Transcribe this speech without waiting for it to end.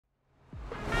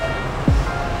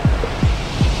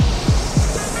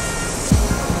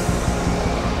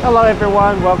Hello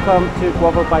everyone, welcome to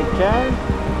Global Bike Jam.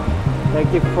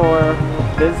 Thank you for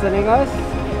visiting us.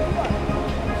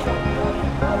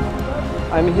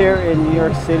 I'm here in New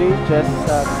York City, just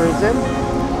cruising.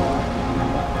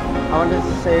 I wanted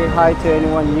to say hi to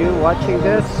anyone new watching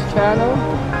this channel.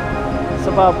 It's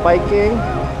about biking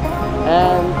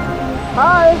and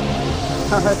hi!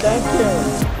 Thank you.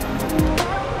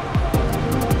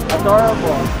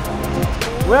 Adorable.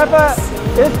 We have a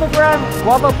Instagram,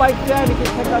 Guava Bike Jam, you can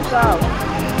check us out.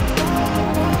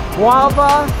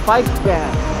 Guava Bike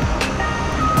Jam.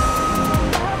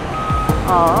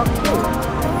 Oh, cool.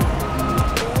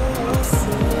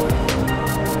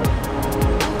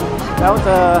 That was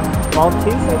a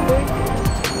Maltese, I think.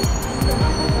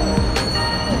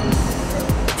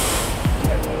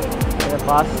 The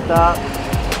bus stop.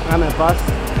 I'm a bus.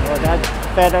 Oh, that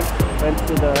FedEx went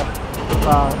to the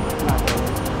not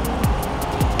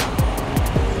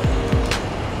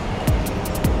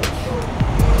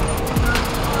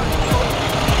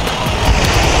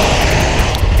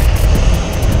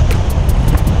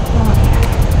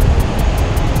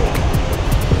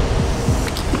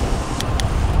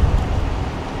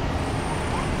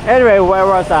Anyway, where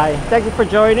was I? Thank you for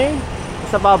joining.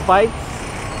 It's about bikes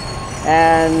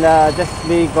and just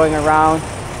me going around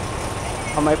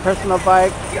on my personal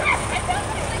bike.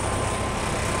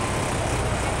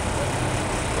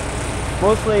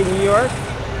 Mostly New York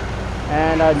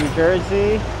and New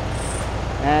Jersey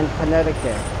and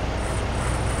Connecticut.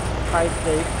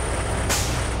 Tri-state.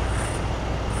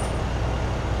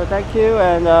 So thank you,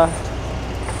 and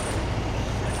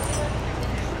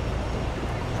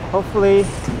hopefully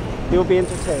you'll be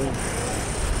entertained.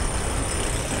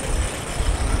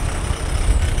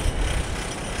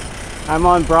 I'm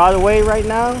on Broadway right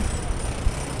now,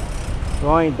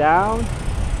 going down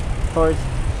towards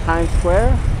Times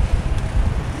Square.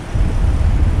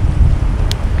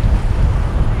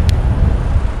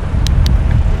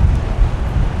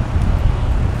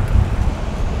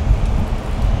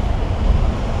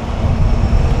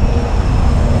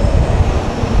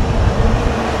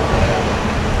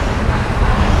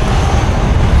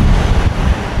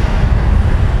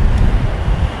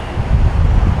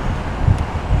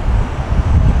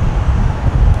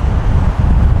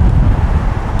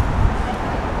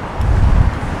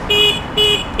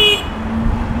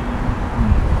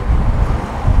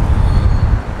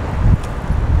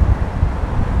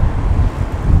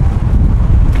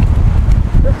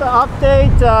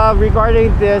 Update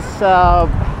regarding this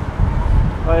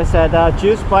what is that,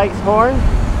 Juice Bike's horn.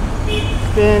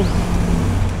 It's been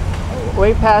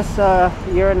way past a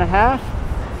year and a half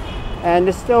and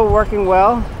it's still working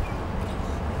well.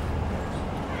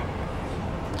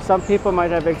 Some people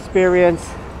might have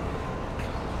experienced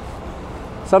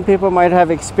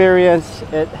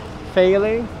it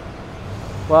failing.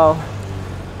 Well,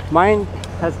 mine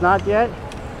has not yet,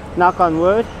 knock on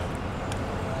wood.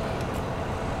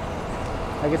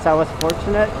 I guess I was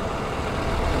fortunate.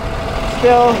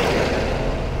 Still,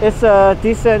 it's a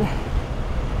decent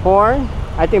horn.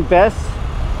 I think best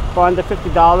for under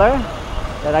 $50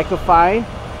 that I could find.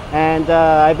 And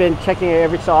I've been checking it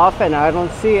every so often. I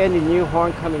don't see any new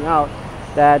horn coming out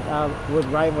that would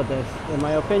rival this, in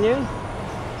my opinion.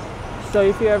 So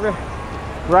if you ever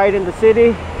ride in the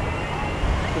city,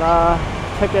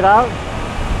 check it out.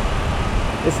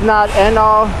 It's not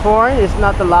end-all horn. It's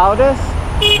not the loudest,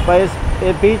 but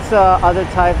it beats other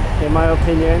type, in my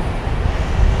opinion.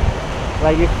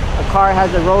 Like if a car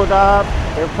has it rolled up,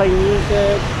 they're playing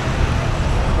music,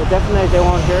 well, definitely they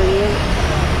won't hear you.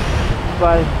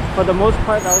 But for the most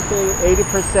part, I would say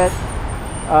 80%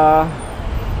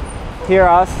 hear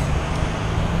us,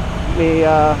 the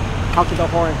honking the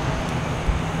horn.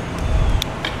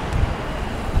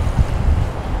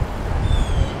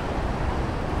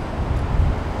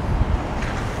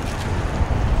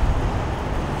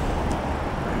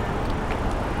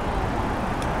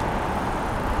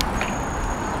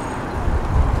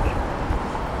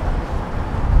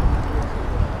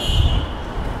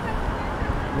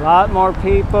 A lot more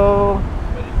people,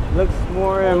 looks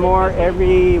more and more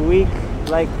every week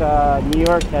like New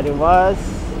York that it was.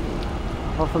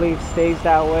 Hopefully it stays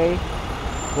that way.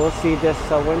 We'll see this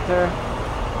winter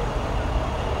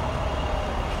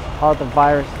how the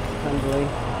virus is handling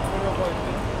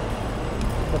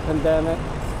the pandemic.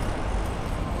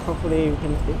 Hopefully we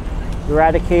can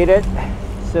eradicate it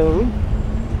soon.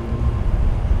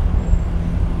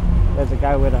 There's a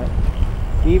guy with an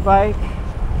e-bike.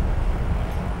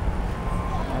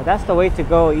 That's the way to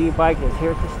go. E-bike is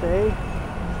here to stay.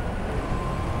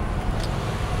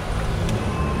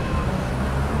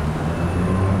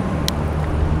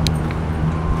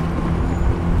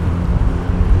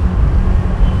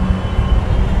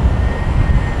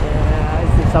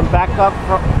 back up in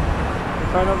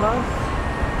front of us.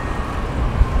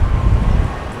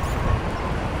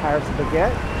 Paris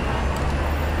baguette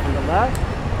on the left.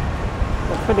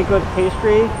 It's pretty good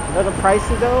pastry. A little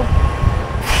pricey though.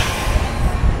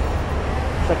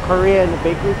 It's a Korean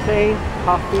bakery chain,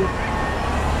 coffee,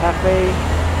 cafe.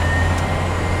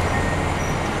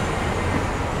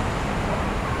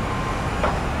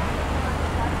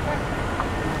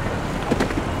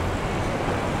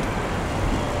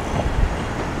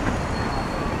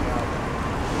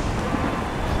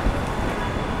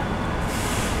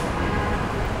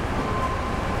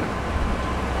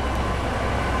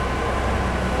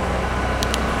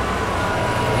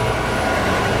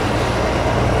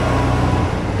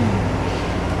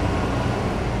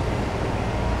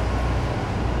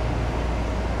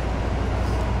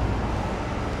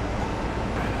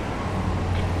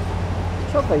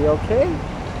 Choco, you okay?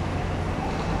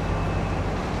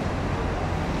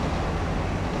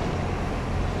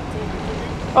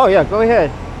 Oh yeah, go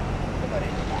ahead.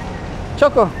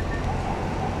 Choco.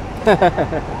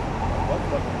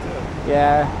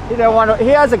 Yeah, he don't want to.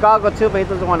 He has a goggle too, but he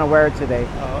doesn't want to wear it today.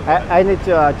 Oh, okay. I need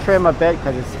to trim a bit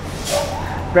because it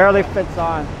barely fits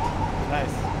on.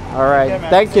 Nice. All right, okay,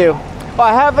 thank you. Oh,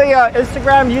 I have a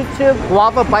Instagram, YouTube,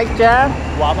 Guava Bike Jam.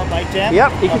 Guava Bike Jam?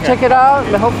 Yep, you can check it out.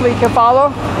 And hopefully you can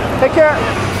follow. Take care.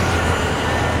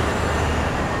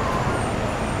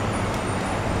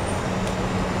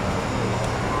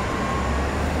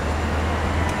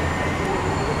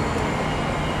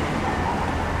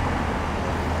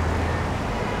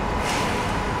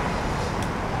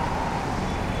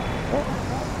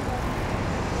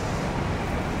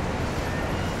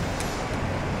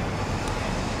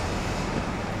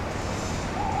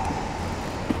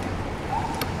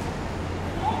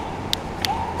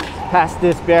 Past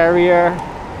this barrier.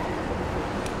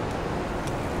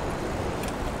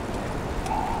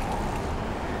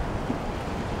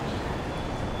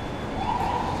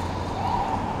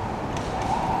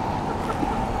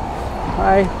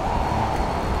 Hi.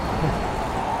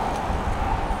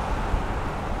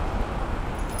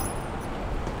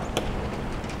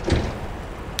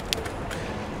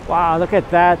 Wow, look at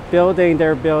that building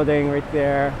they're building right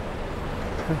there.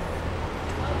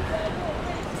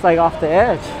 It's like off the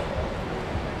edge.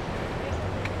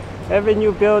 Every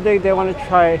new building, they want to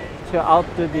try to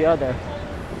outdo the other.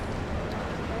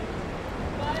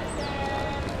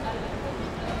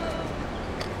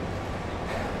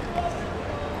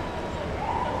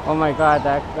 Oh my God,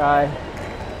 that guy.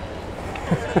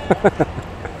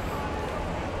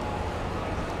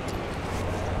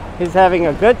 He's having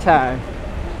a good time.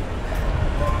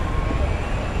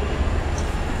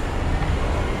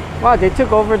 Wow, they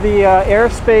took over the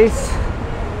airspace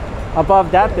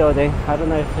above that building. I don't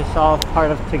know if it's all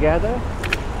part of together.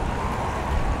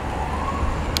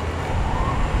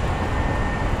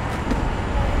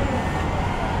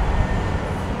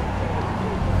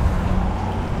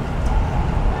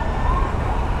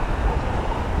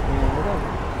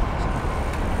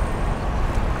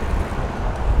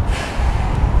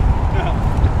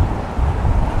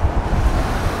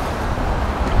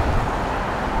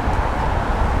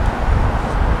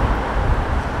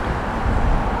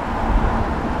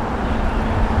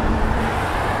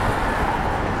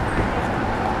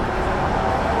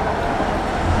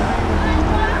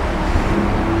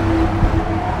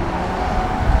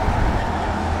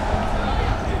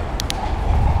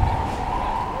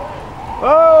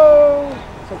 Oh,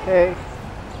 it's okay.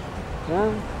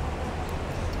 Yeah.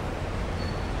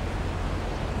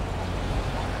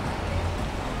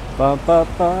 Ba ba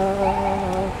ba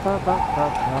ba ba ba ba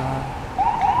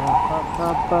ba ba ba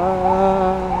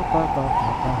ba ba.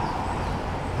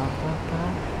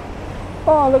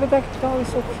 Oh, look at that dog!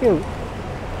 It's so cute.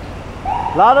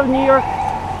 A lot of New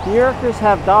Yorkers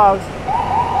have dogs,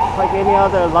 like any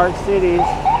other large cities.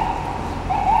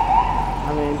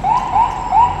 I mean,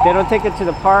 they don't take it to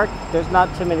the park. There's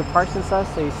not too many parks and stuff,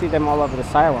 so you see them all over the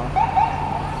sidewalk.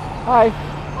 Hi. Oh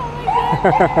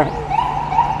my God.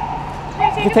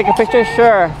 You can take a picture?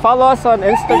 Sure. Follow us on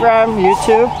Instagram,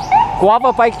 YouTube.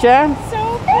 Guava Bike Jam.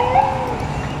 So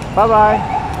cute. Bye-bye.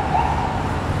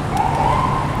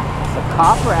 It's a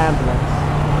copper ambulance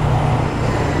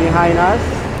behind us.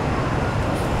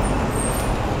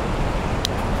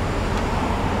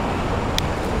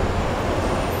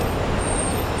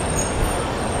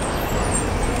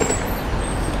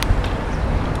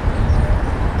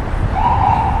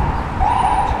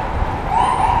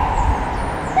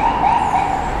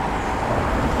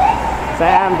 The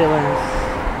ambulance.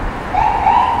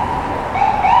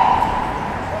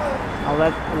 I'll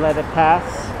let it pass.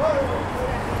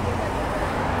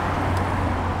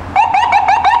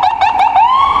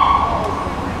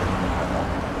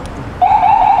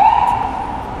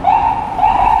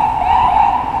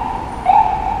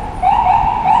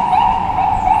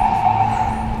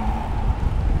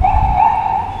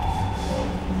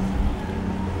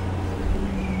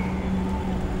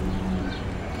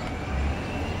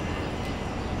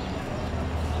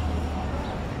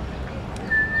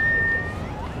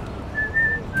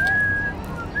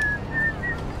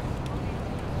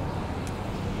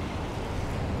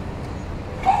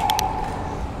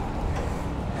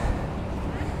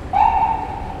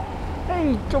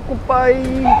 Hey, Choco Pie.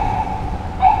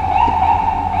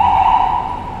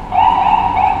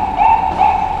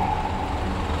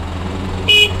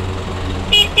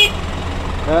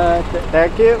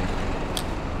 Thank you.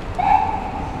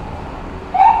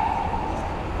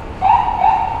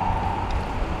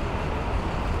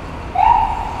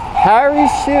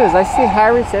 Harry's shoes. I see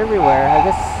Harry's everywhere. I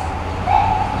guess.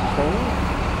 Okay.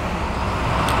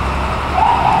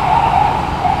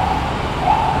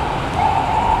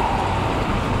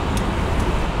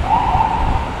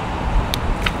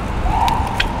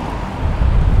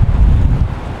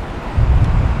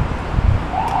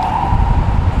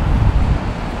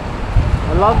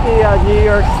 I love the New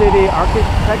York City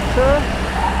architecture.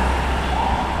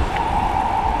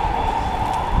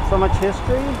 So much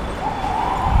history.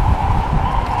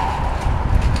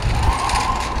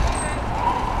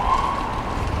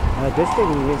 This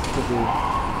thing used to be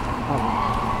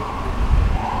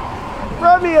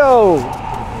Romeo!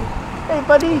 Hey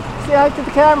buddy, say hi to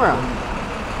the camera.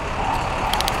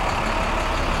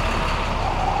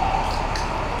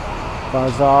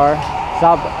 Bazaar.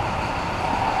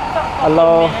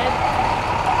 Hello.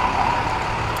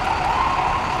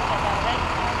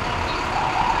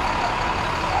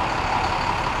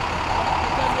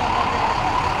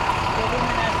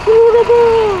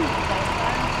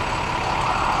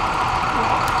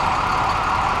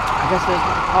 I guess there's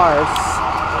cars.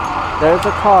 There's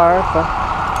a car, but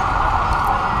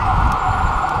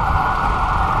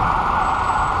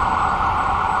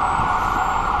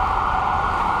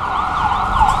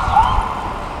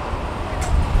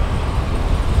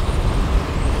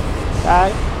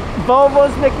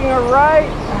Volvo's making a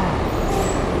right.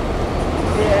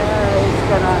 Yeah, he's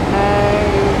gonna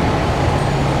hang.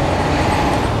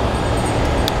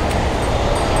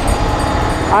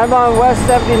 I'm on West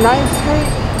 79th Street.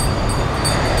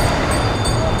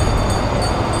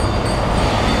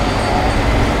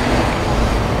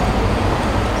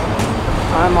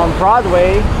 I'm on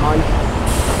Broadway on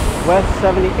West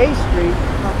 78th Street,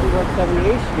 probably West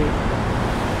 78th Street.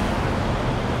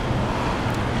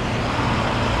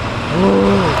 Ooh.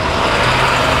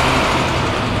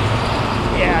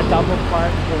 Yeah, double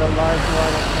park with a large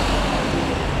one.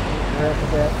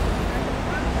 That's it.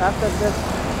 After this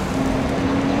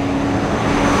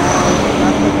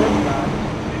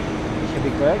should be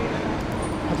good.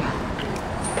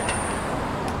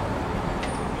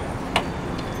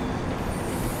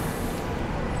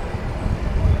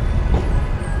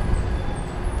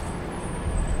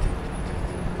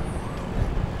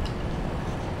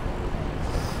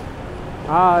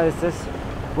 Is this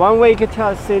one way you can tell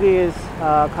a city is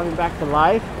coming back to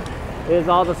life is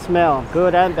all the smell,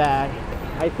 good and bad.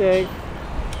 I think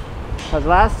because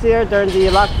last year during the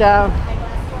lockdown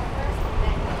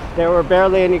there were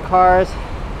barely any cars,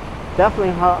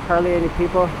 definitely hardly any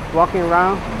people walking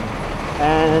around,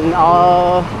 and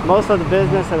most of the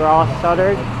businesses were all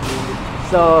shuttered,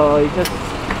 so you just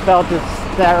felt this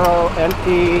sterile,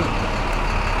 empty,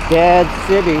 dead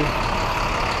city.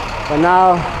 But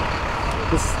now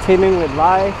it's teeming with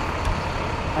life,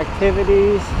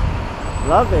 activities.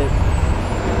 Love it.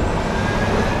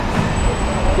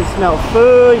 You can smell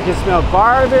food, you can smell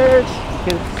garbage,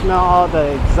 you can smell all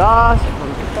the exhaust from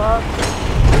the trucks.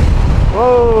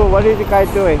 Whoa, what is the guy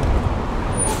doing?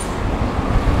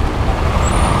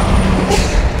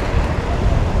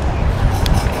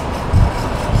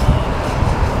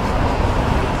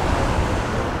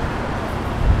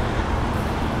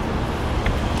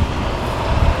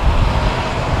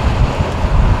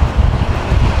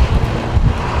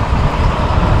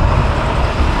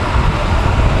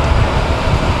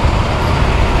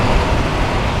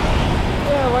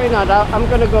 I'm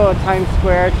gonna go to Times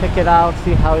Square, check it out,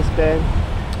 see how it's been.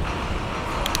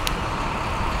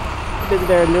 I've been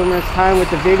there numerous times with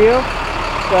the video,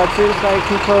 so it seems like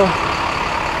people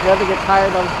never get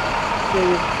tired of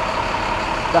seeing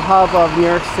the hub of New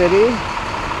York City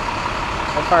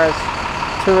as far as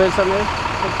tourism is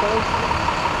concerned.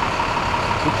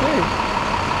 Okay.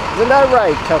 Isn't that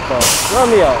right, Choco?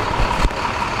 Romeo.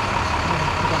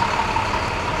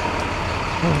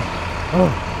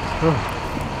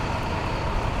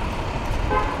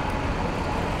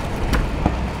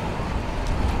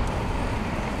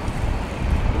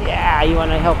 You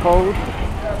want to help hold?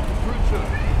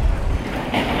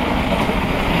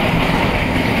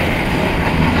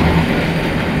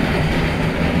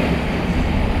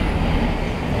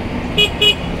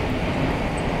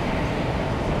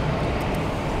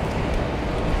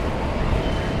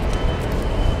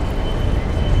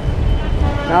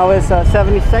 Now it's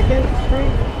 72nd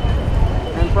Street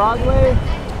and Broadway.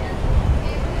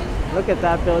 Look at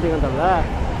that building on the left.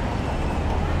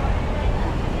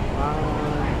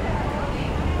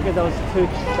 Look at those two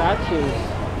statues.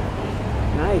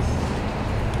 Nice.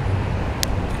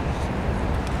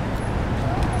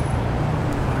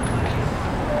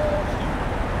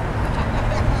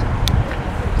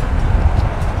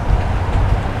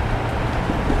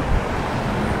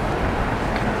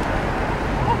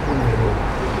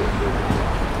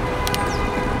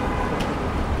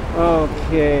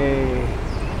 Okay.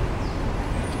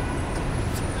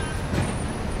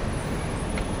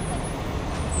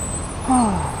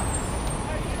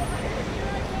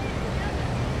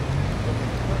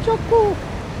 Choco.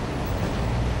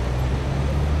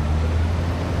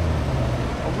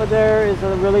 Over there is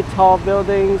a really tall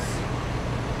buildings. I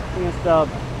think it's the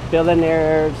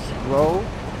Billionaires Row.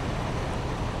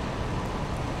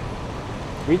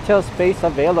 Retail space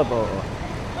available.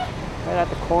 Right at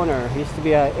the corner. Used to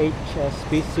be a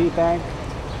HSBC bank.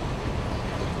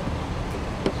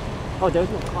 Oh, there's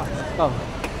no car. Let's go.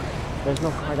 There's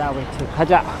no car that way too.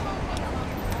 가자.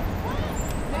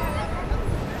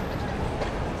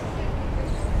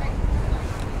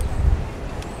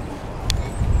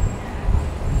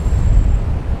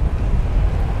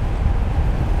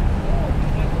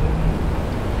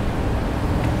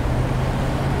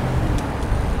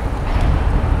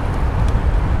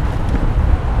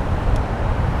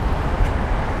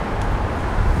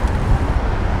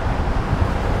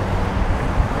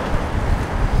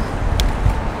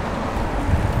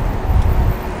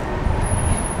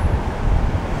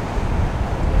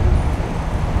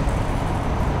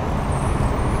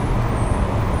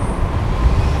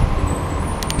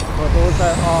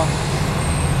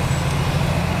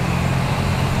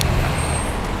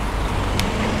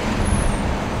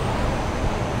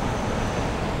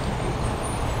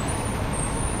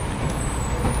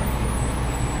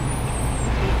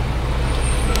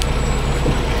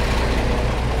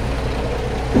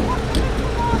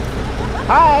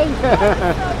 Hi!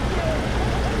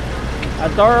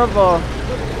 Adorable.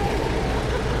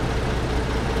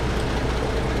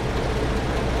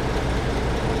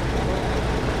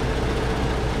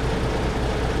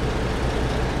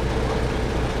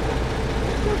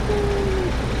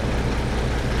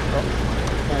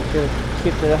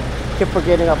 Keep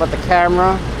forgetting about the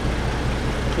camera.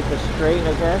 Keep it straight,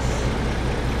 I guess.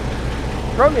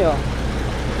 Romeo.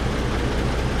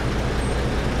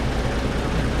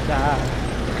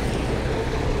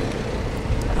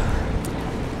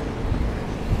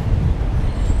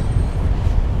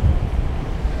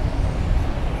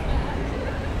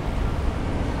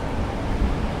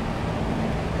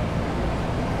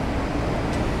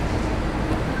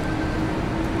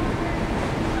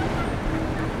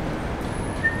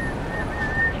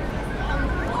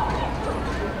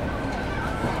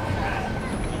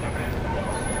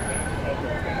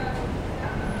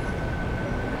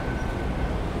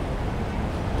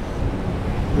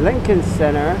 Lincoln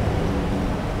Center.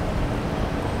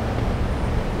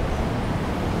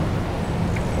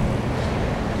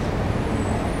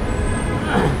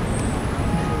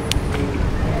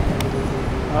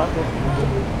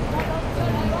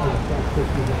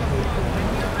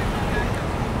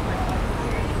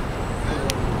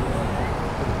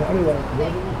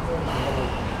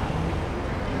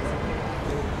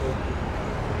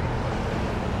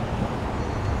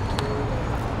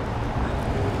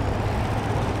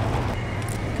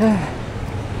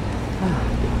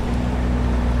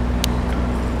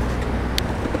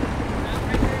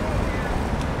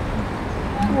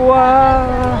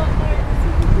 Wow!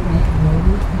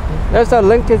 There's a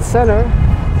Lincoln Center.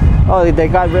 Oh, they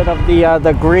got rid of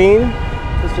the green.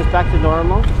 It's just back to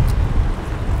normal.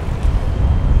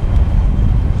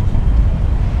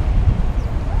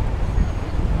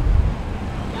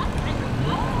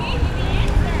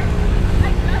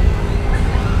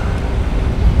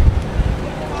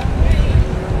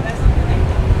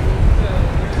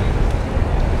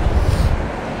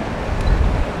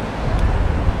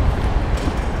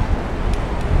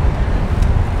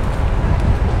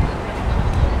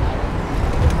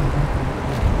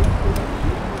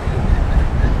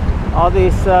 All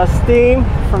these steam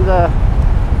from the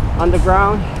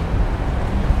underground.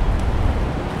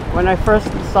 When I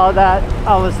first saw that,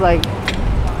 I was like,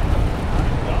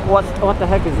 what the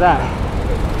heck is that?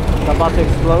 It's about to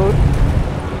explode.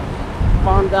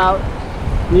 Found out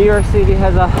New York City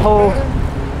has a whole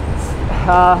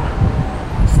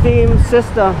steam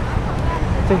system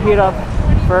to heat up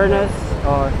furnace,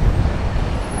 or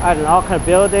I don't know, all kind of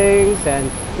buildings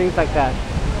and things like that.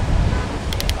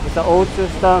 It's an old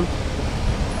system.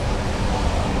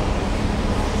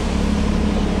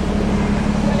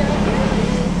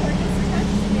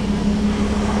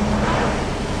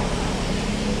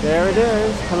 There it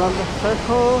is, Columbus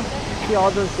Circle, see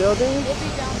all those buildings? We'll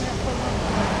be down there for lunch.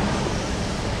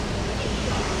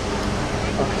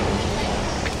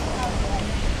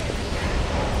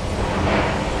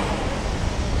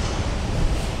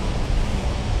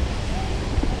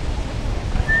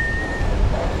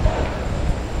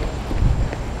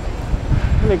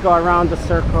 Let me go around the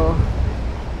circle.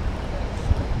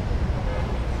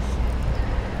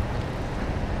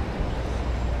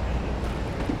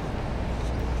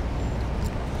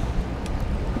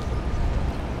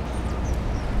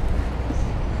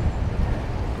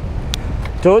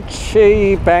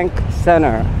 Deutsche Bank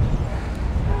Center.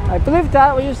 I believe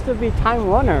that used to be Time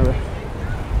Warner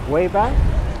way back.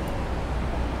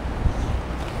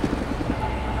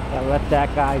 Gotta let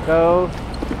that guy go.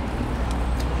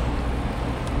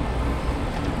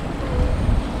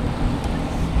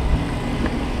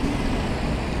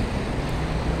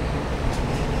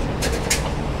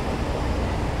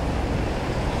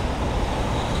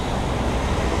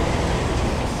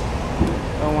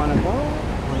 Don't want to go.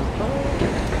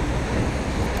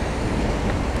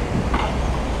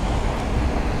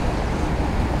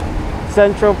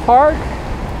 Central Park.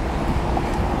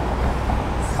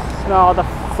 Smell all the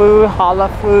food, halal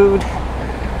food,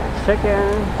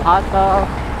 chicken, hot dog.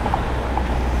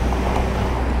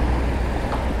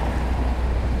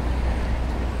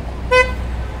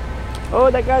 Oh,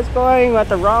 that guy's going at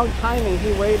the wrong timing.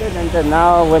 He waited and then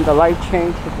now when the light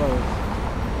changed, he goes.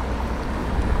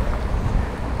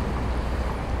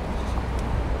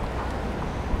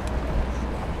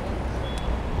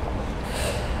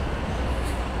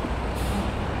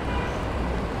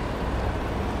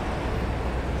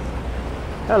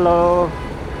 Hello.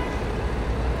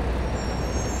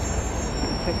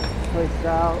 Check this place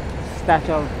out.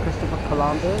 Statue of Christopher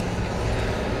Columbus.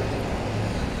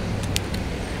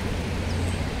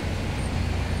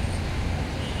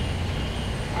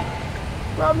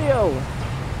 Romeo.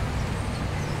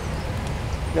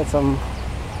 Got some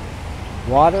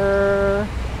water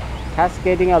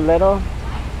cascading a little.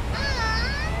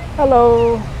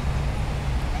 Hello.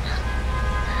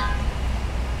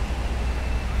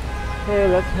 Okay,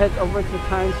 let's head over to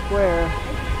Times Square.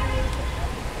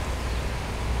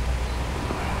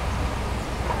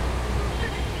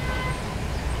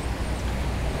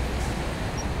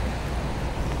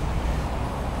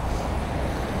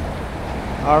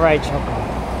 All right, Choco.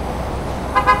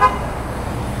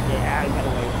 Yeah, I gotta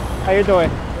wait. How you doing?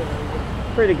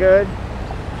 Pretty good.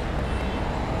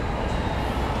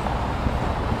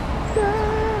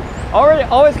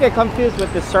 Always get confused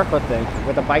with this circle thing,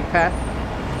 with the bike path.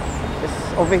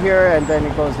 It's over here and then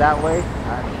it goes that way.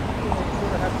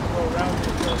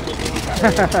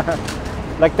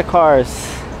 Like the cars.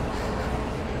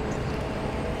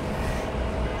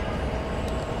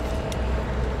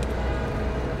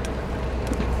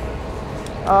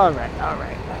 All right,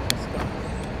 let's go.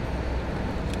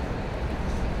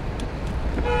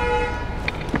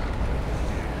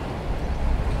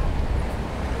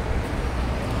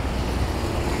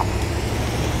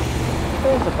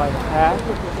 There's a bike path.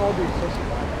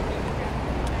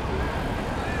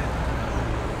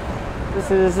 This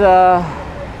is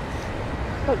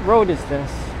what road is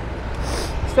this?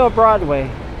 Still Broadway,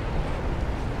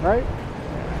 right?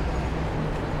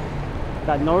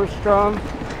 Got Nordstrom.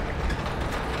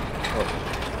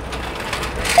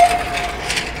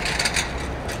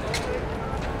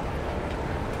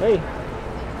 Hey.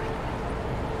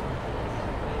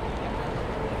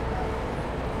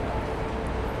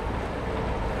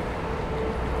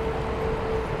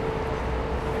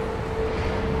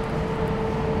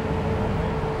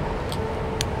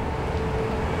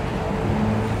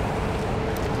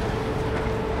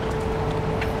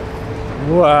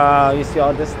 Wow, you see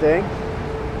all this thing?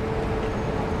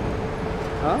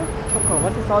 Huh? Choco,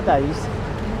 what is all that?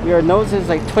 Your nose is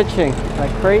like twitching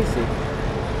like crazy.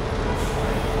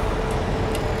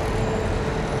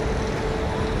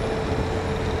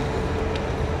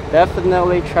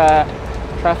 Definitely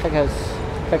traffic has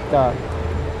picked up.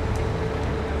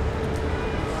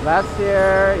 Last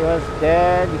year it was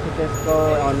dead. You could just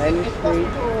go on any street.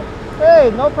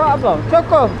 Hey, no problem.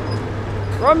 Choco,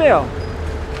 Romeo.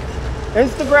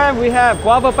 Instagram, we have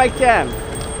Guava Bike Jam.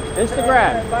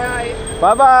 Instagram. Bye.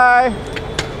 Bye bye.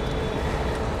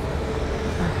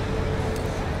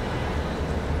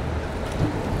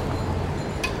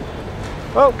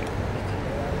 Oh.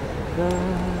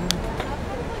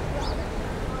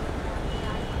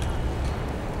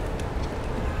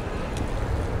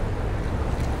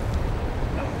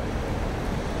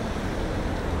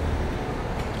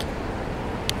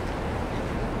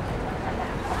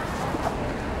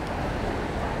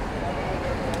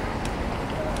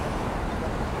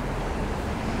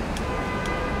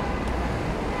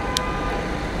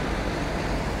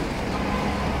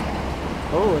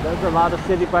 There's a lot of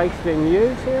city bikes being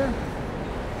used here.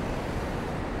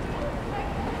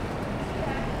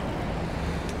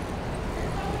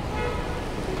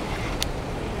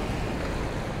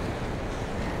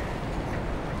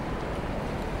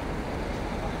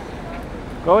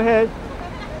 Go ahead.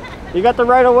 You got the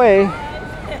right of way.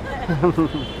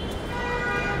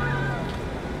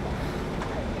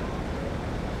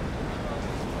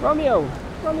 Romeo,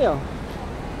 Romeo.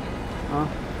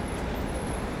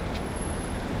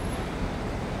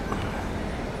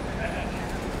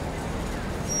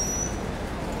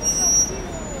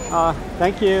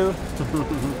 Thank you.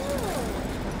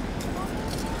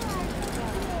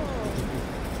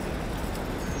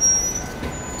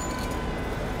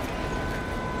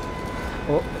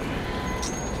 Oh,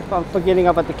 keep on forgetting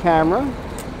about the camera.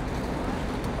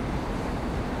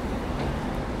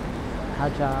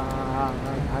 Haja,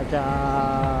 haja.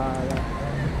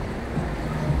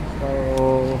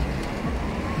 So.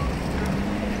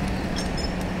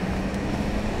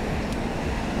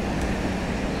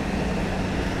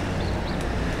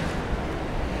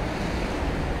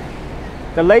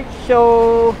 The Late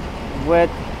Show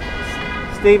with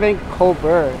Stephen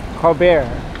Colbert.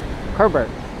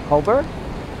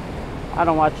 I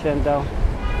don't watch him though.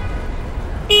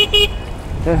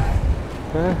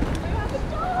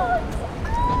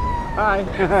 Hi.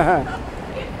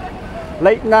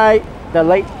 Late night, the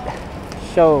Late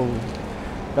Show.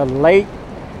 The Late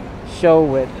Show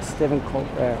with Stephen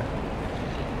Colbert.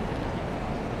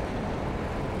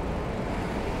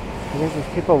 I guess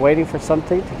there's people waiting for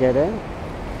something to get in.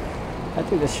 I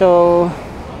think the show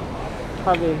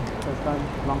probably was done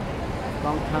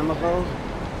long time ago.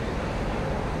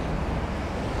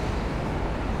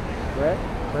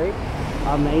 Great.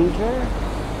 A manger.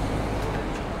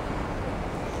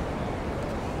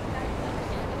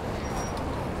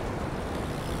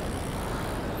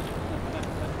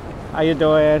 How you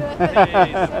doing?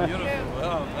 Hey, it's beautiful.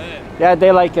 Oh, man. Yeah,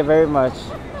 they like it very much.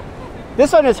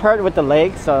 This one is hurt with the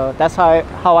leg, so that's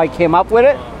how I came up with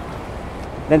it.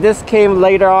 Then this came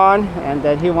later on, and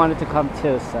then he wanted to come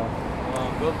too. So.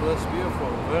 Wow, God bless, beautiful.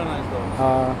 Very nice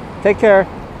dog. Take care.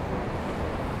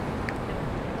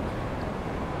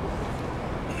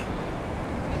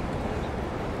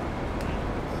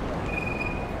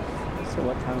 So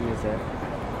what time is it?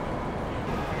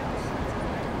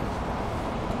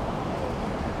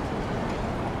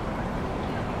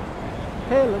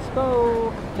 Hey, let's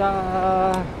go.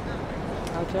 Aja.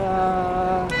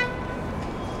 Aja.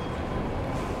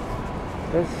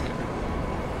 This.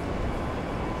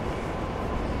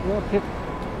 Yeah, pick.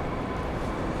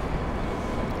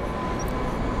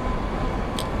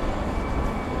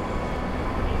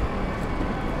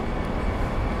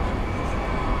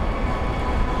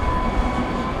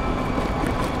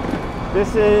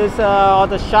 This is all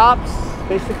the shops,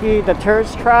 basically the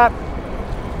tourist trap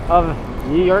of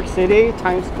New York City,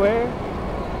 Times Square.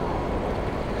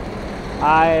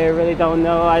 I really don't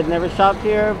know. I've never shopped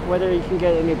here, whether you can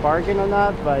get any bargain or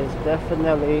not, but it's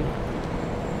definitely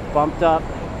bumped up.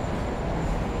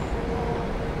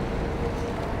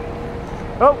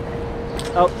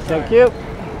 Oh, thank you.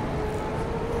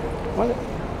 What?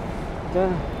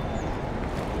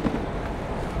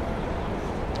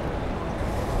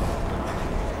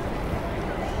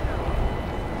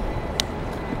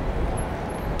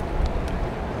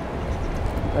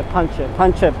 Punch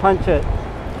it.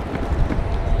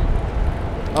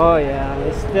 Oh yeah,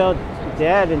 it's still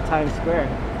dead in Times Square.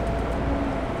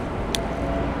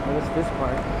 What's this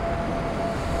part?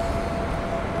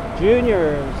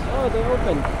 Juniors. Oh, they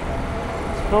opened.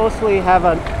 Supposedly have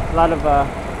a lot of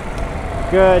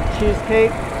good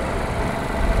cheesecake.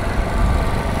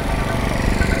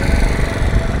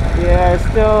 Yeah, it's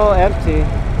still empty.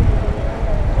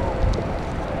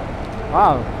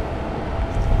 Wow.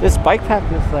 This bike path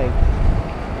is like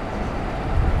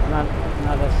not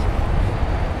as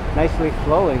nicely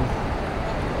flowing.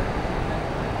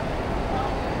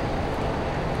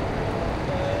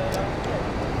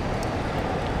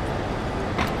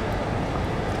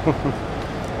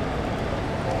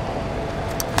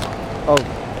 Oh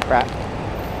crap.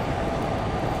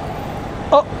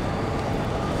 Oh,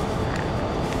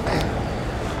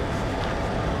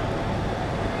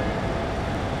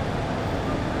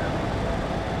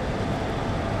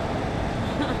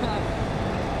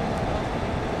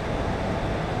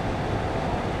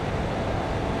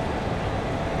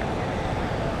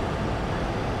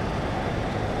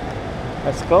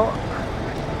 let's go.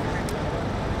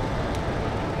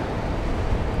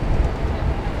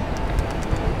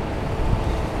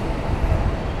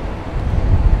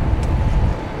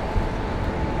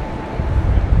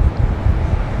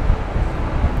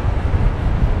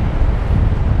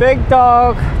 Big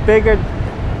dog, bigger.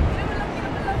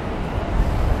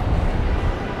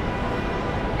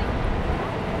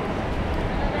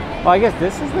 Oh, I guess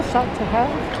this is the shot to have.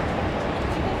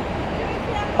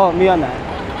 Oh, me on that.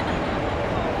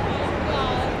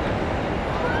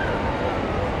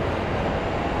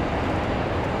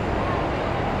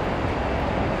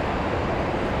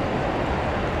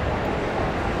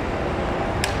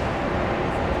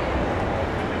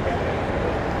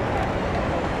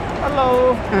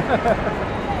 Hello.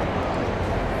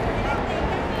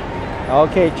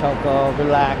 Okay, Choco,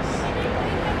 relax.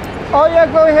 Oh yeah,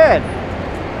 go ahead.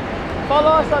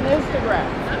 Follow us on Instagram.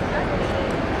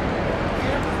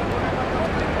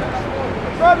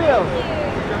 Romeo.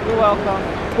 You're welcome.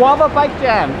 Guava Bike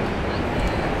Jam.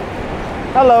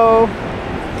 Hello.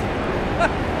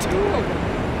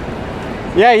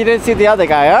 Yeah, you didn't see the other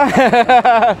guy,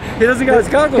 huh? He doesn't got his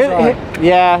goggles on.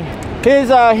 Yeah. His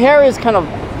hair is kind of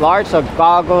large, so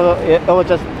goggle, it will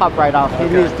just pop right off. Okay.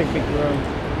 He needs to be groomed.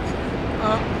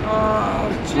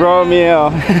 Romeo.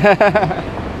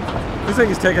 Looks like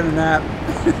he's taking a nap.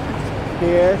 He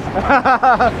is?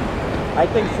 I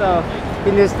think so.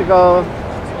 He needs to go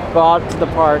out to the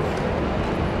park.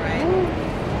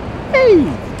 Hey!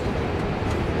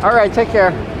 Alright, take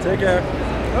care. Take care.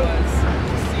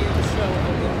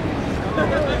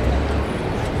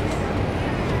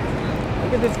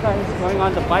 Look at this guy, he's going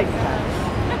on the bike path.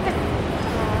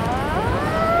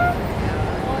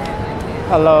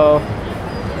 Hello. Oh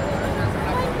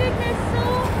my goodness,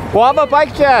 so Guava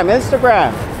Bike Jam,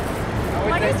 Instagram.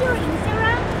 what is your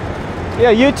Instagram?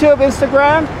 Yeah, YouTube,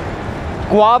 Instagram.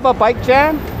 Guava Bike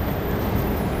Jam.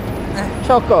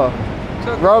 Choco.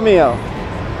 Romeo.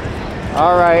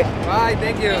 Alright. Bye,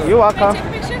 thank you. You're welcome. Can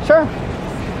I take a picture? Sure.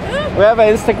 We have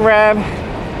an Instagram,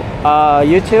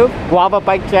 YouTube, Guava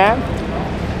Bike Jam.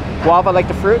 Guava like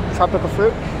the fruit, tropical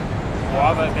fruit.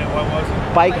 Guava, and what was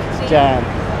it? Bike Jam.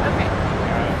 Okay.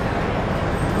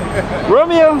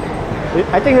 Romeo,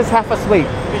 I think he's half asleep.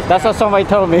 That's what somebody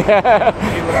told me.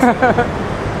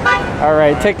 All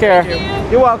right, take care. Thank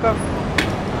you. You're welcome.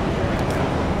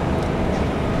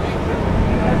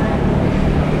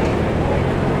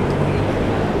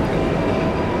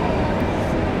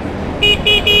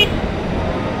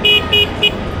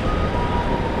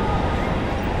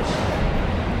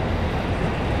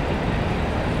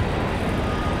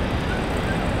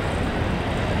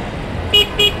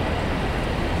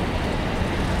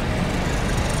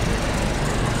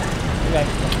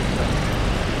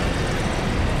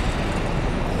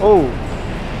 Oh.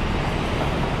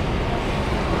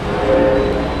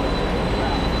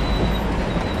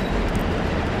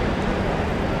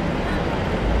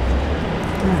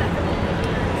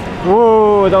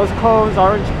 Whoa, those cones,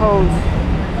 orange cones.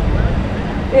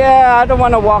 Yeah, I don't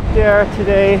want to walk there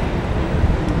today.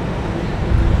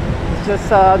 It's just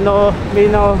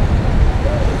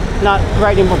not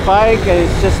riding my bike.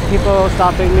 It's just people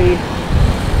stopping me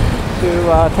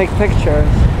to take pictures,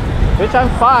 which I'm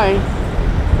fine.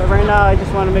 But right now, I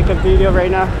just want to make a video right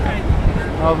now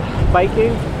of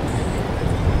biking.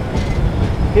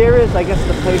 Here is, I guess,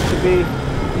 the place to be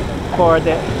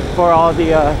for all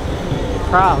the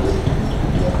crowds.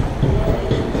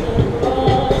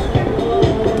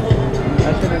 I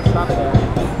shouldn't stop there.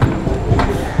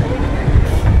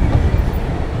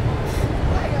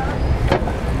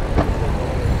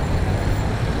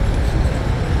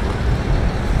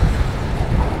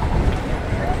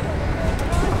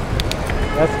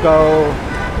 Let's go.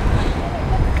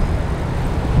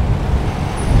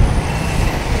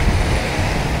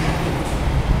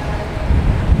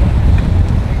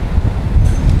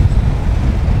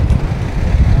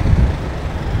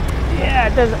 Yeah,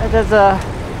 there's a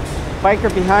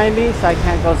biker behind me, so I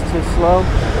can't go too slow.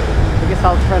 I guess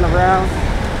I'll turn around.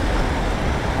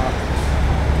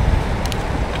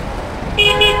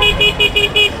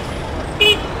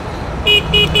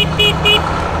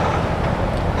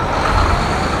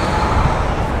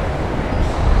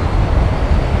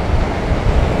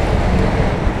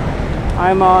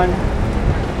 I'm on,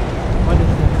 what is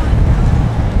this?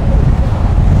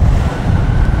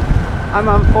 I'm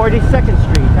on 42nd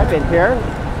Street. I've been here.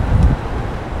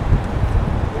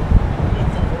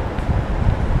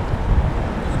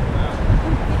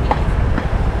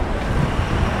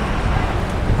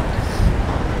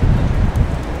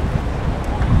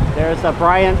 There's a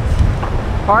Bryant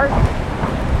Park,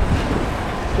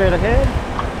 straight ahead.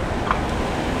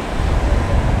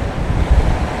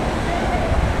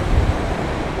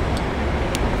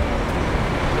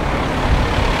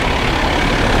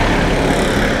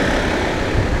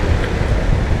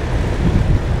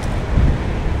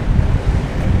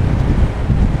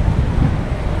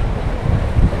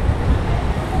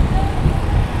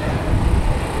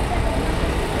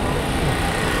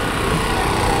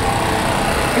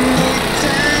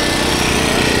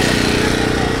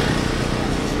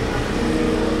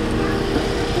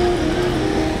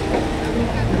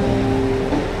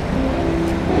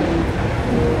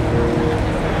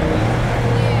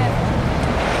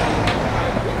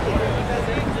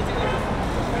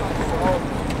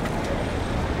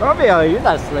 Romeo, you're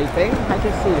not sleeping. I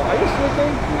can see you. Are you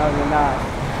sleeping? No, you're not.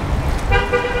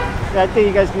 Yeah, I think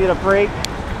you guys need a break.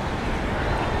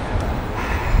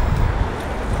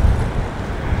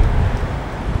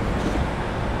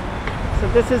 So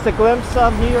this is a glimpse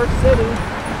of New York City.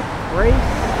 Race.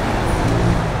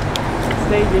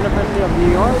 State University of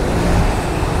New York.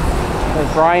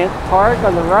 There's Bryant Park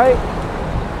on the right.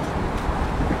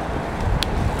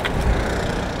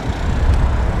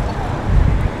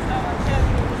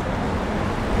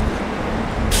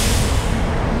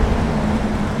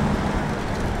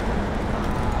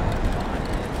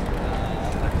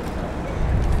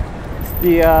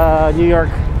 The New York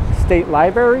State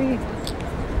Library.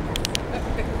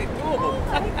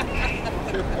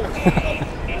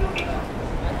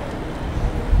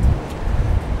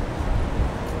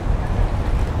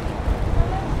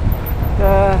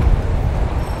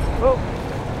 Oh,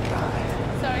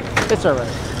 sorry. It's all right.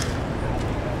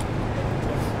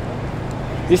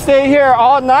 You stay here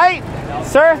all night,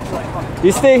 sir?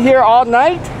 You stay here all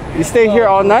night? You stay here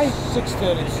all night?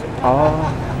 6:30.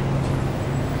 Oh.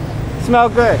 Smell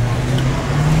good.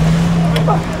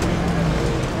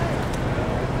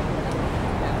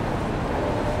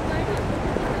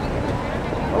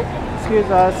 Oh, excuse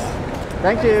us.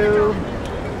 Thank you.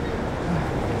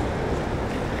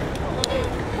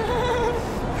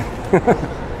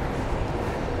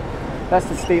 That's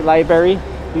the State Library.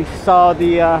 We saw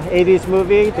the 80s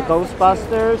movie, the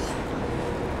Ghostbusters.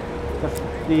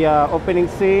 The opening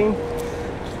scene,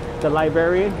 the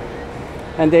librarian,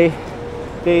 and they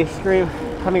scream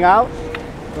coming out.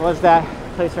 There was that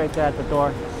place right there at the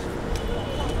door.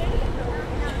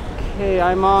 Okay,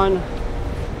 I'm on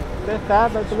 5th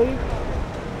Ave, I believe.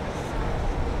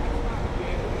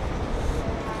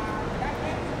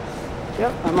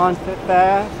 Yep, I'm on 5th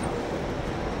Ave.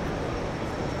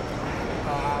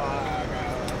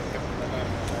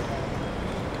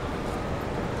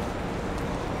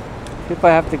 People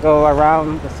have to go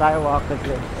around the sidewalk because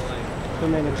there's too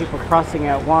many people crossing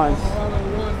at once.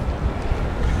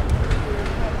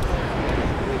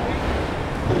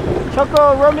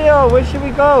 Choco, Romeo, where should we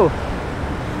go?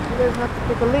 You guys have to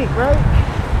take a leak, right?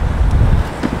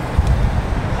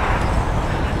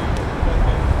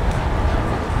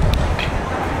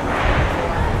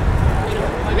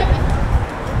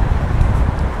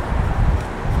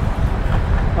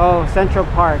 Oh, Central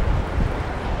Park.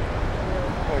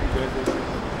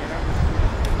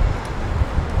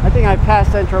 I think I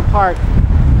passed Central Park.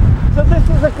 So this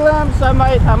is a glimpse. I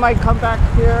might come back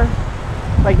here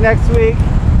like next week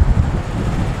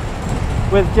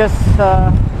with just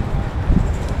a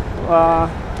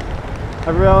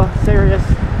real serious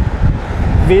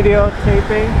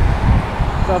videotaping.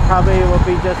 So probably it will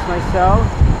be just myself.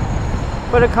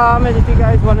 Put a comment if you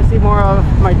guys want to see more of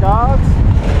my dogs,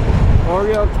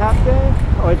 Oreo Captain,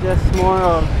 or just more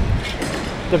of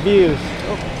the views.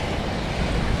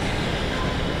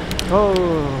 Oh,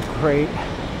 great.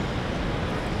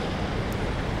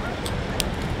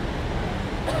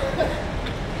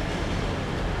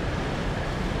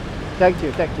 Thank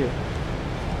you, thank you.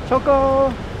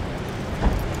 Choco!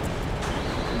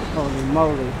 Holy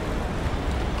moly.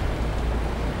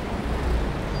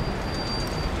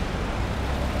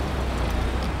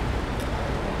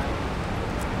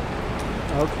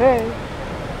 Okay.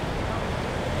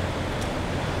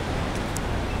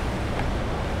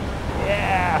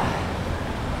 Yeah.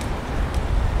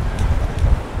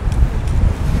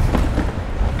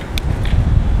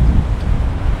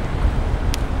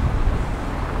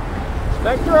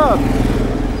 Spectrum.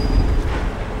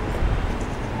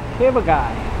 Cable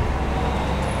guy.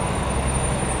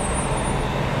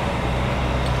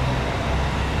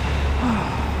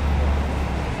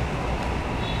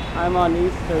 I'm on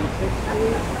East 36th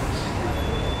Street.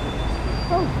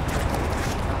 Oh.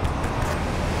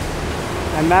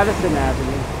 And Madison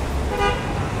Avenue.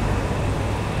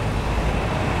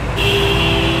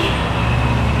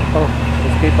 Oh,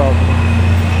 there's people.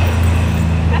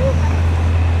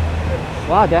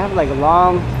 Wow, they have like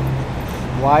long,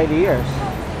 wide ears.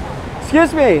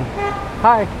 Excuse me.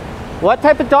 Hi. What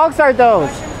type of dogs are those?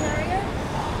 Russian Terrier?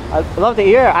 I love the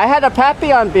ear. I had a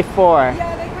Papillon before.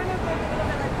 Yeah, they kind of look a little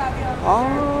bit like Papillon.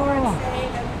 Oh.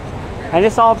 And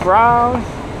it's all brown.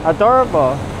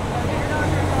 Adorable.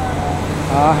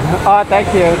 Oh,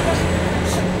 thank you.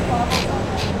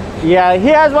 Yeah, he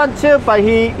has one too, but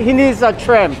he needs a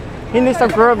trim. He needs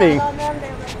some grooming.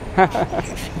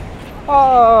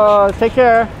 Oh, take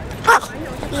care.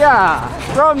 Yeah,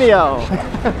 Romeo.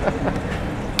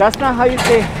 That's not how you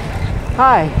say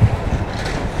hi.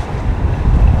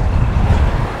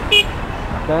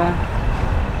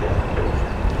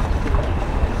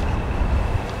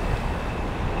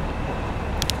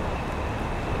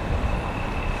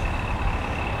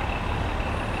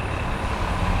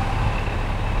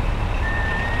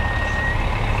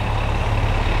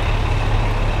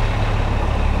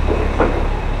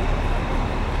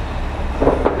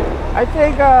 I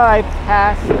think I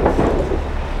passed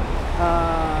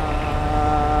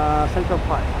Central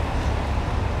Park.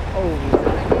 Oh, we go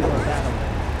that way.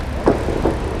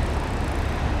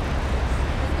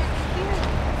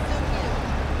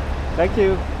 Thank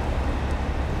you.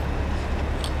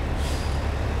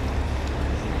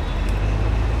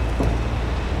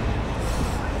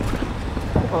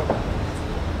 Oh,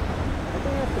 I think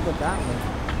I have to go that way.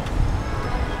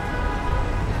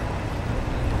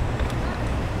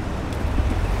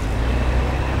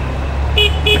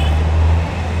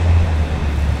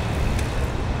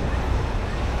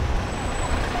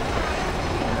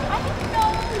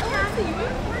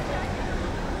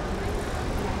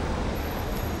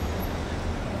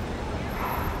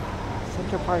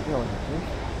 Central Park Road.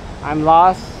 I'm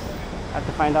lost. I have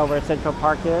to find out where Central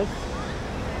Park is.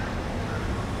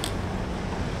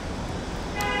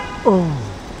 Oh.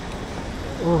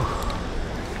 Oh.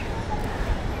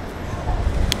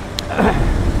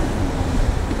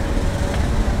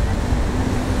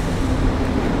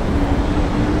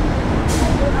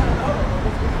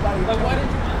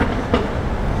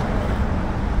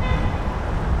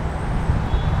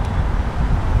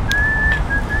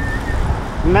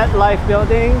 MetLife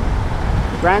Building,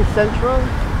 Grand Central.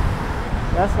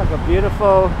 That's like a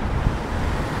beautiful,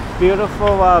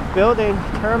 beautiful building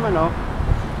terminal.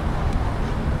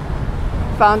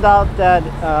 Found out that,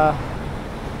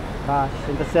 gosh,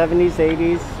 in the 70s,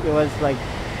 80s, it was like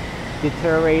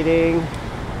deteriorating.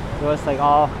 It was like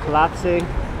all collapsing,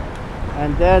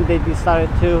 and then they decided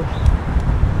to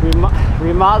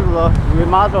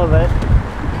remodel it.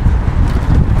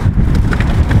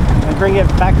 And bring it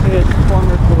back to its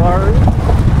former glory.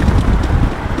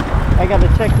 I got to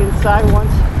check inside one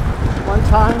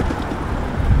time.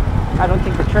 I don't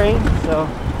take the train, so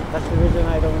that's the reason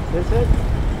I don't visit.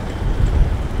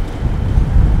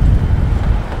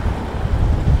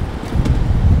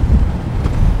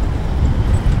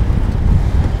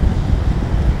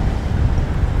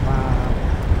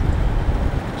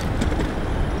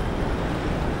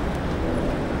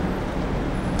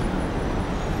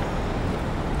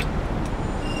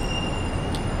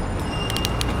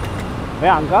 왜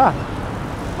안 가?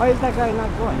 Why is that guy not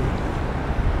going?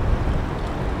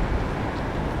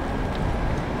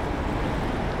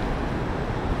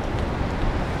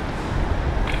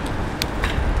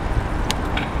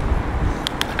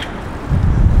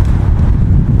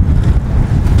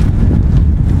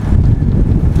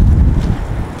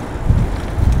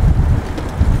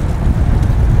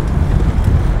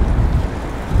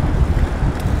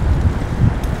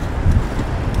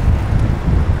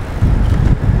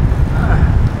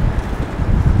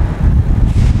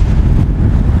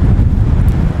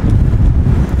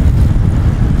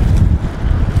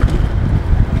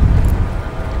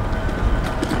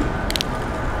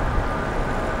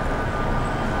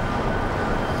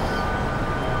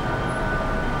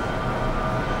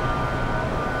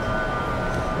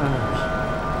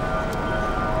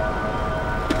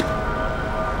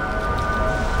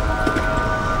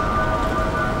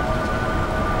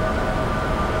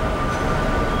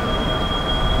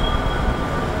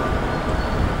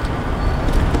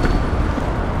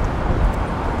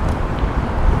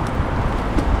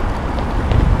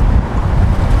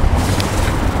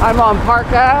 I'm on Park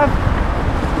Ave.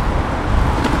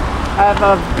 I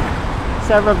have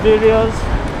several videos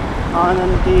on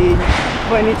the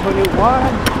 2021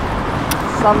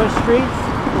 summer streets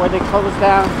where they closed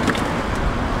down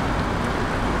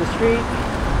the street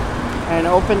and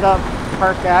opened up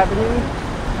Park Avenue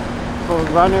for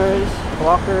runners,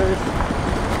 walkers,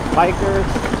 bikers,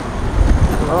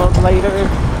 rollerbladers,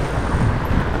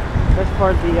 just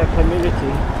for the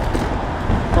community,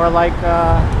 for like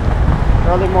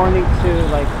early morning to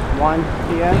like 1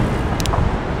 p.m.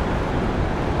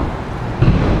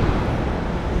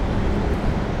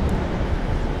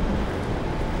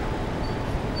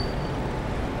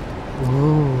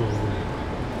 Ooh.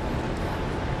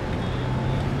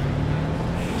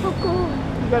 Choco,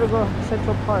 you gotta go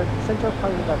Central Park. Central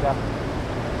Park is like that.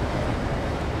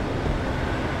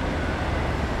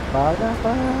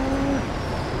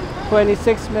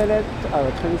 26 minutes,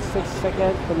 26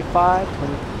 seconds, 25,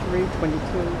 23, 22.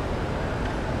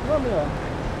 Romeo.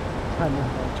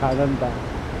 잘한다.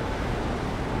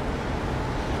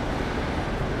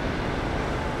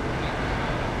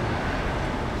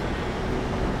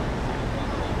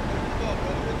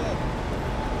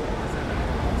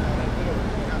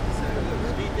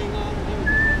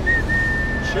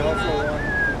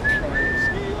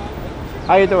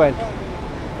 How you doing?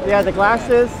 Yeah, the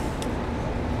glasses,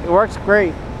 it works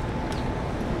great.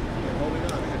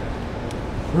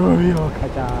 Romeo,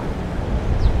 가자.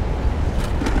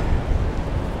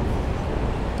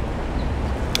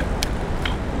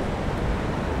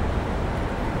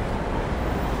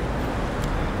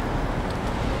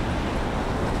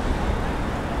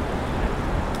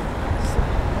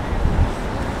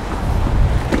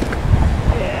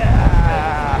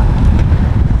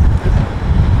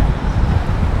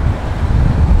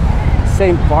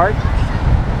 same bark.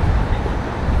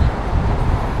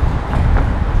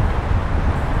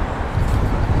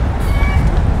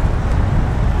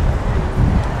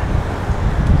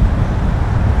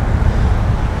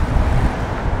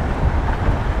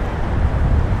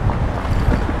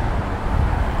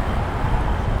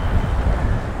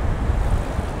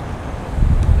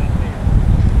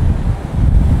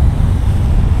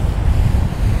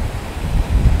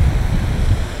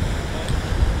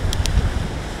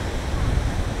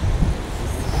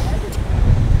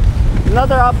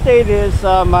 Another update is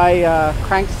my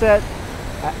crank set.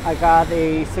 I got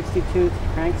a 62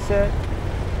 crank set,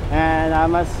 and I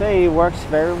must say it works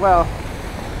very well.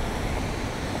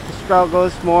 The struggle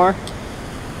is more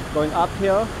going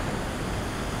uphill,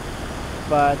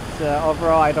 but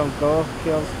overall I don't go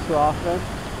hills too often,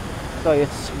 so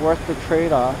it's worth the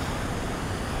trade-off.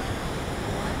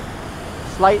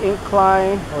 Slight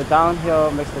incline or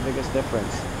downhill makes the biggest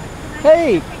difference.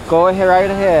 Hey, go ahead, right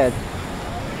ahead.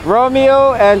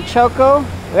 Romeo and Choco.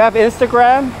 We have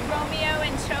Instagram. Romeo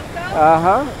and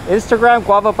Choco. Instagram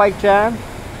Guava Bike Jam.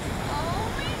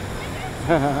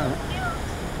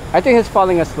 I think he's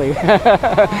falling asleep.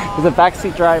 He's a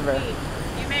backseat driver.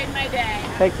 You made my day.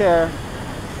 Take care.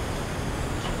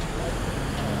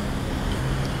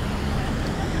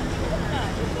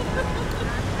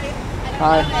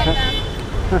 Hi.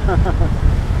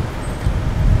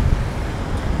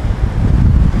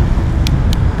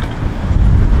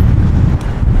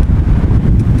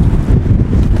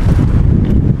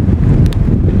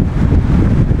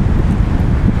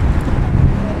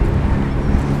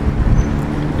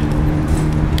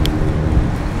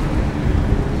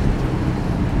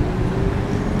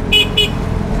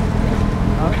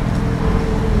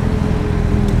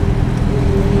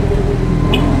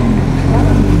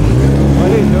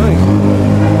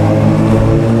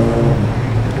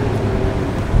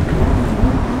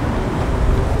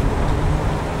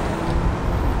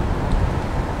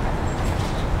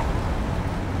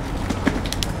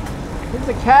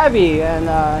 Cabbie, and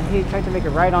he tried to make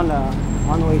it right on the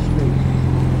one-way street.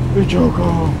 Hey,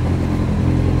 Choco.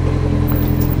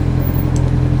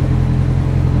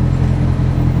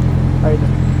 Right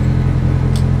there.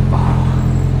 Oh.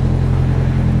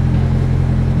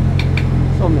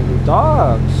 So many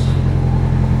dogs.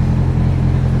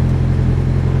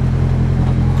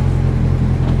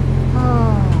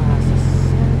 It's a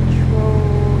central.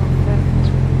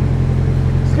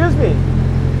 Excuse me.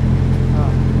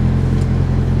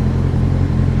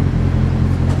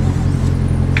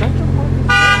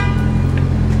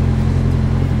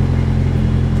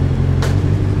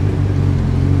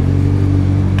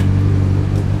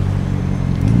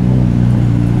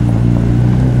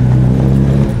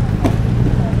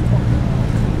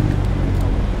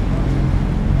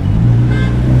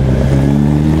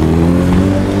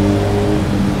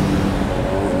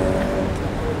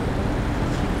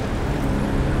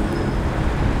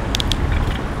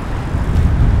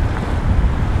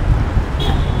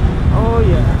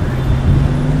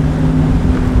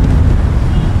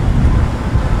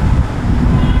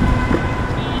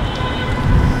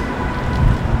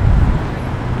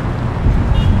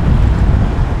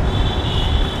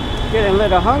 Getting a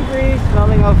little hungry,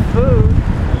 smelling of food.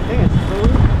 I think it's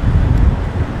food.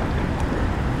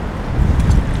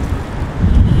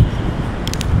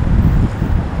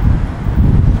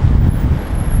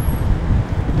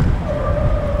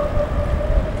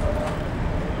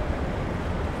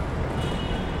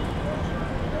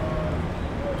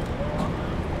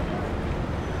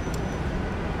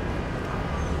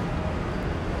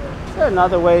 Is there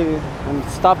another way? I'm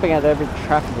stopping at every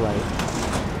traffic light.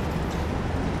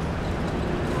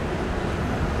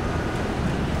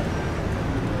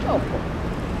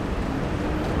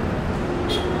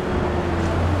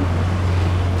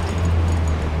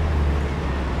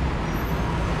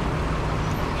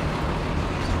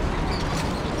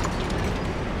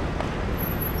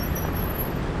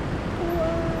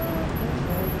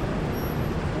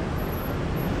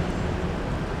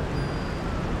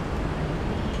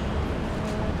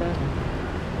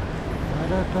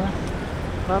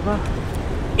 Baba.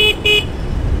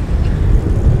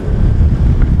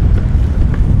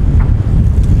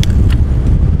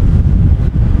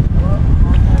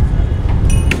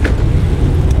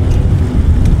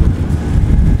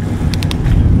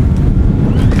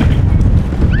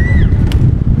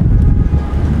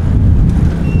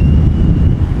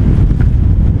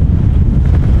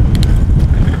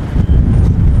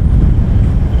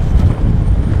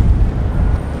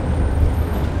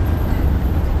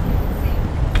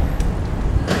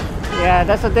 Yeah,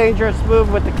 that's a dangerous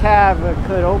move with the cab. It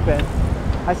could open.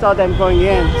 I saw them going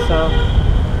in, so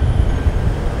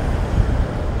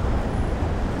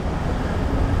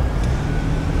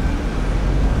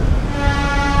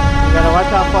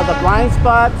blind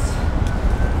spots.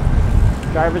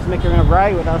 Drivers making a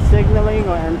right without signaling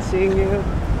or seeing you.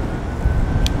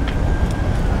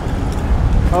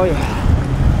 Oh yeah.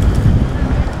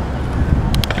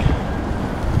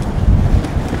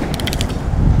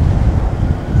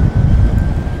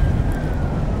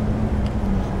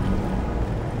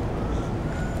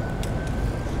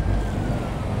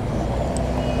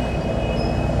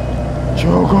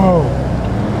 Choco.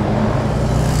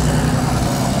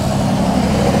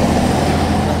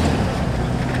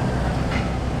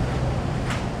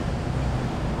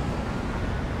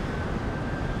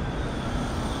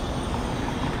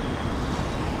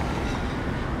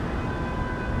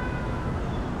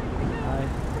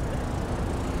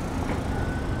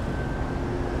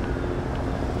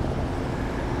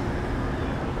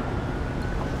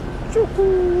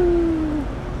 Choco.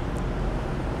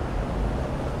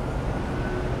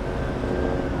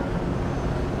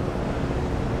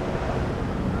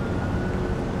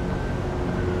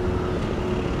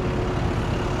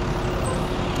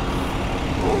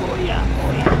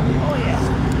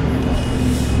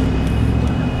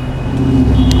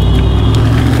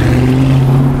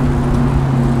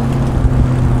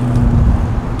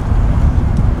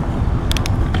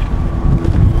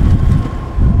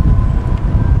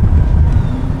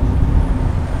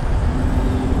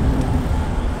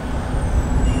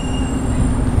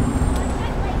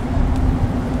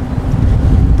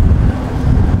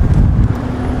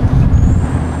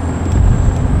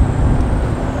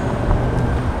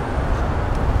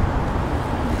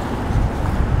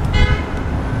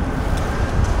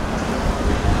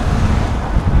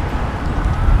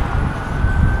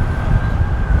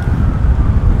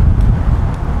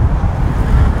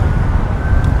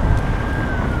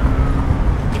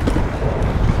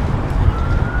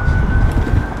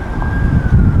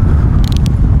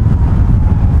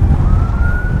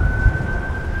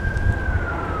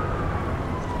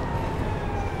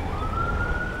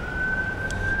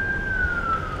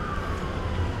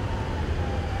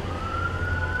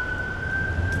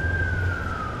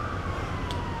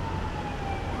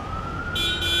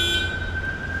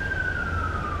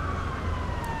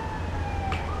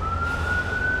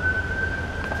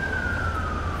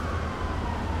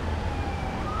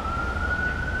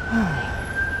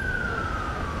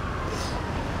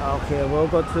 Okay, we'll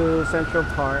go to Central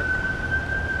Park.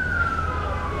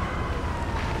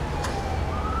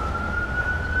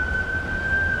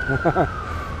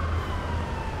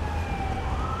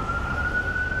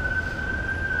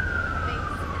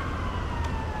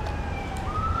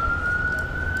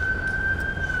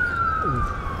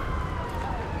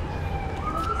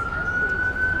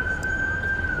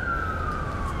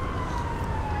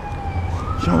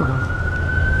 Choco.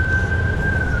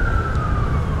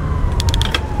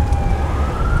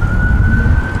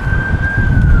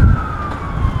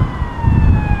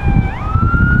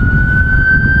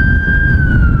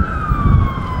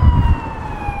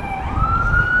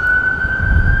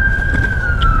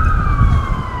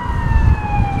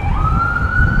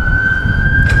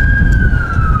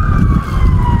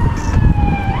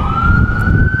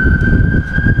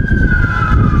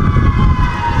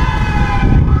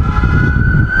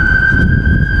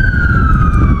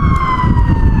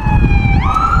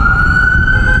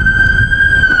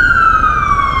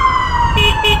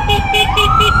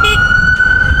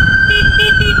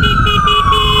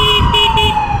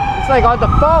 It's like on the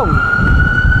phone.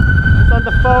 It's on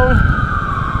the phone.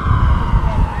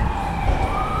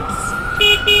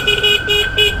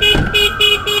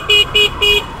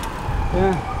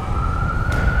 Yeah.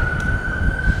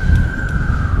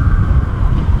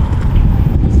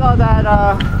 Saw that,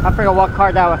 I forgot what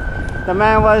car that was. The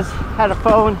man had a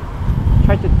phone,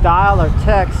 tried to dial or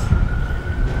text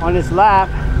on his lap.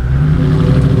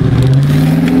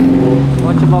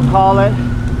 Whatchamacallit,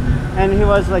 and he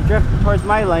was like drifting towards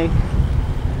my lane.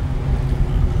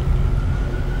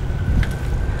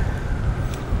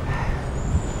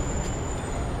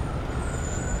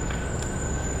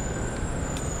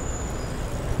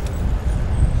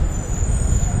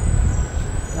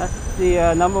 That's the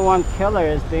 #1 killer,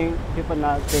 is people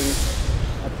not being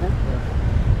attentive.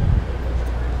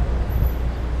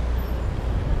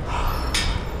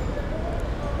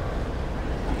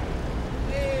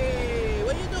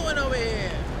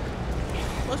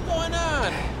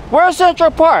 Where's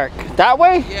Central Park? That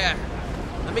way? Yeah.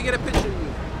 Let me get a picture of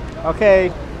you. Okay.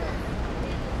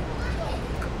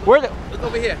 Where? Look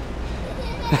over here.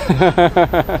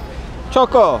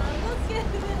 Choco.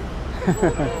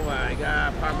 Oh my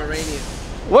God, Pomeranian.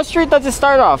 What street does it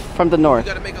start off from the north?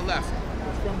 You gotta make a left.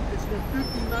 It's from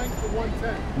 59 to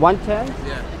 110. 110?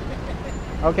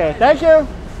 Yeah. Okay, thank you.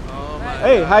 Oh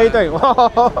Hey, how you doing?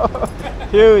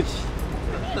 Huge.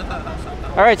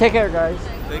 All right, take care, guys.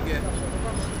 Take care.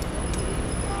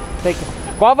 Take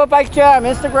care. Guava Bike Jam,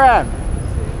 Instagram.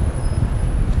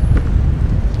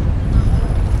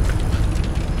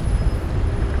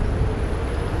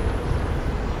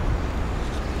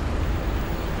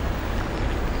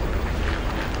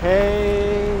 Hey.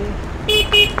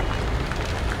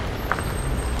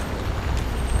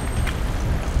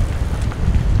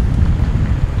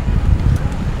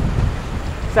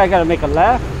 So I gotta make a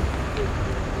left.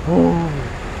 Ooh.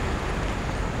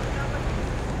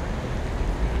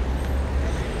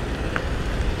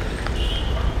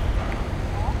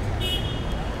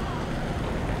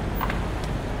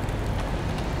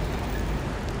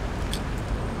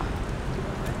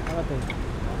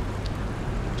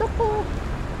 Choco.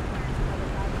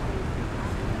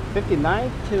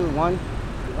 59 to 1.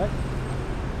 What?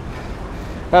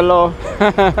 Hello.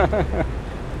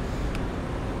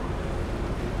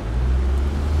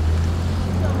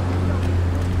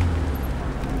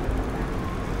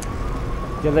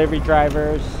 Delivery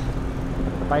drivers,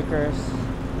 bikers.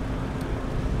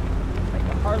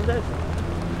 How is this?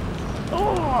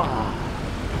 Oh.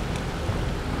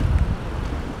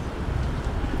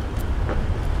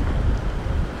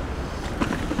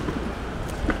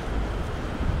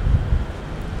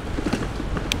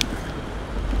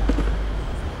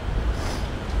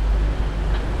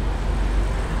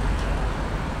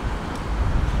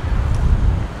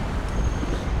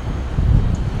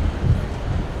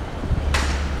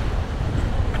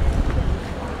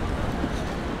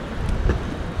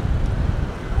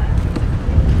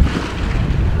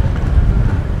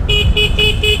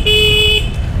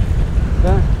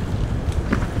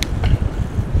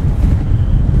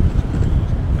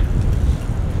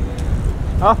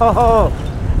 Oh,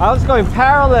 I was going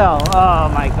parallel. Oh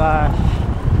my gosh.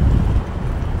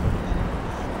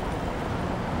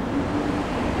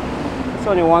 It's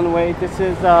only one way. This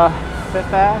is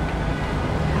Fifth Ave.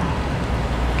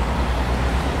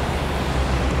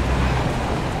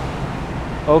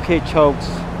 Okay, chokes.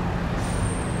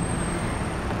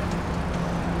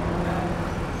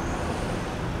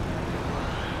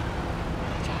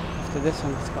 After this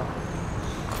one, let's go.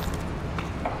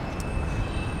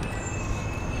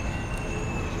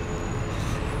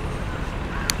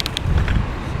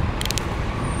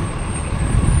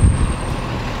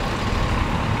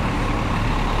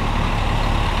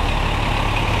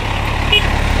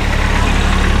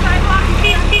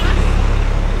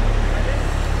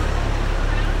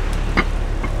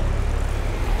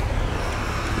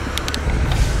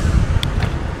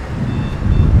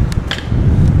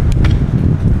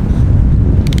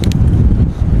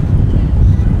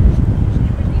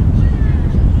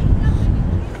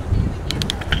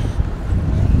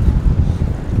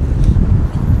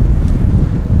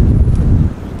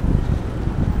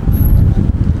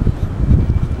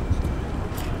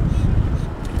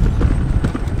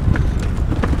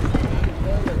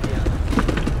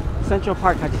 Central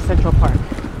Park, Haji, Central Park.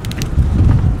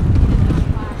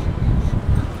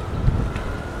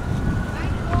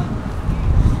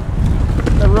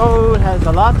 The road has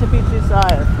a lot to be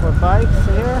desired for bikes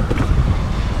here.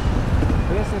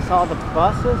 I guess it's all the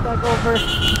buses that go over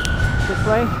this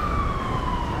way.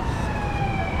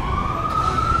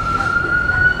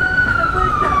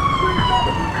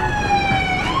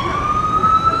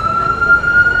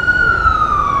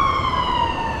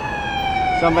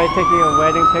 Somebody taking a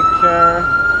wedding picture.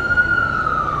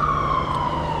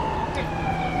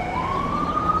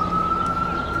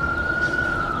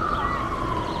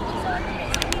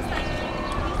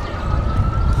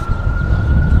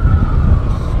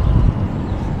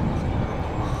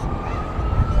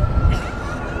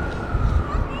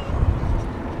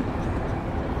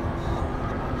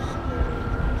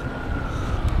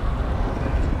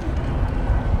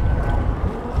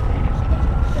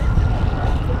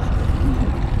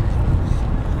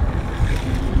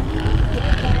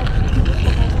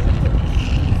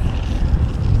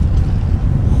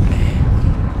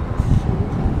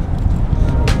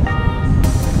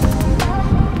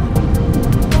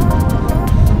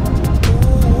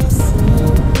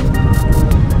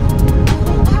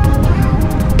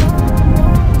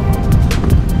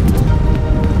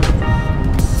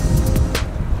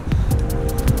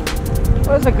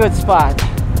 That's a good spot.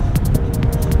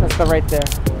 Let's go right there.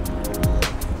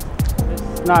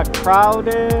 It's not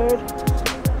crowded.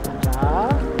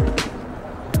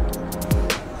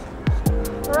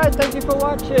 Alright, thank you for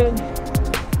watching.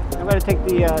 I'm going to take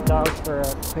the dogs for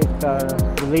a quick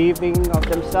relieving of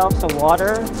themselves, some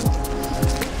water.